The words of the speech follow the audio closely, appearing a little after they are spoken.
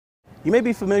You may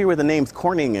be familiar with the names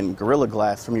Corning and Gorilla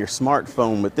Glass from your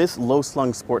smartphone, but this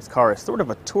low-slung sports car is sort of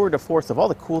a tour de force of all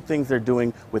the cool things they're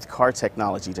doing with car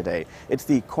technology today. It's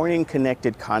the Corning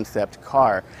Connected Concept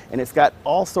Car, and it's got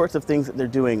all sorts of things that they're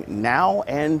doing now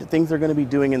and things they're going to be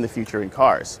doing in the future in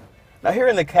cars. Now here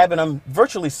in the cabin, I'm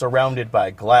virtually surrounded by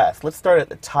glass. Let's start at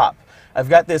the top. I've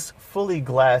got this fully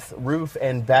glass roof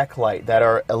and backlight that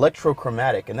are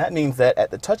electrochromatic, and that means that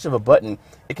at the touch of a button,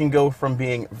 it can go from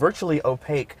being virtually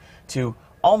opaque to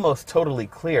almost totally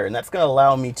clear, and that's going to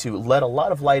allow me to let a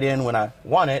lot of light in when I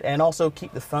want it and also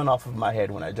keep the sun off of my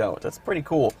head when I don't. That's pretty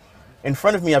cool. In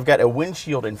front of me, I've got a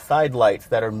windshield and side lights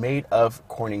that are made of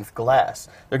Corning's glass.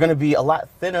 They're going to be a lot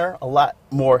thinner, a lot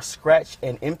more scratch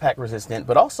and impact resistant,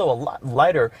 but also a lot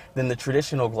lighter than the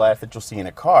traditional glass that you'll see in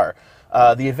a car.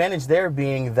 The advantage there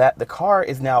being that the car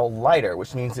is now lighter,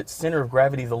 which means its center of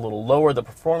gravity is a little lower. The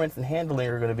performance and handling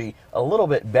are going to be a little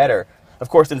bit better. Of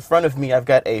course, in front of me, I've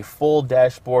got a full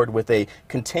dashboard with a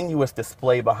continuous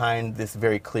display behind this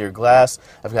very clear glass.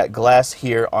 I've got glass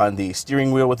here on the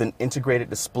steering wheel with an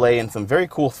integrated display and some very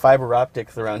cool fiber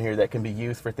optics around here that can be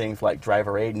used for things like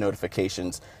driver aid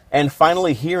notifications. And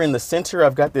finally, here in the center,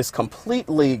 I've got this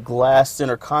completely glass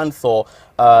center console.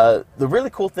 The really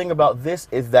cool thing about this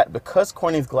is that because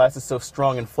Corning's glass is so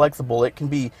strong and flexible, it can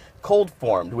be cold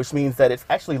formed, which means that it's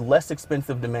actually less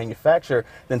expensive to manufacture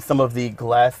than some of the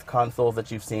glass consoles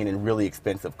that you've seen in really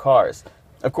expensive cars.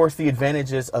 Of course, the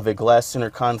advantages of a glass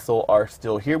center console are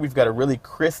still here. We've got a really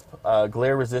crisp,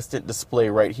 glare-resistant display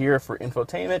right here for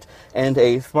infotainment and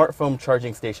a smartphone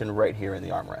charging station right here in the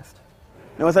armrest.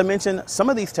 Now, as I mentioned, some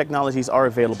of these technologies are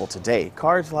available today.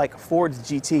 Cars like Ford's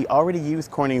GT already use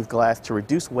Corning's glass to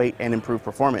reduce weight and improve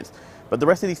performance. But the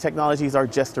rest of these technologies are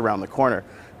just around the corner.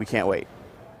 We can't wait.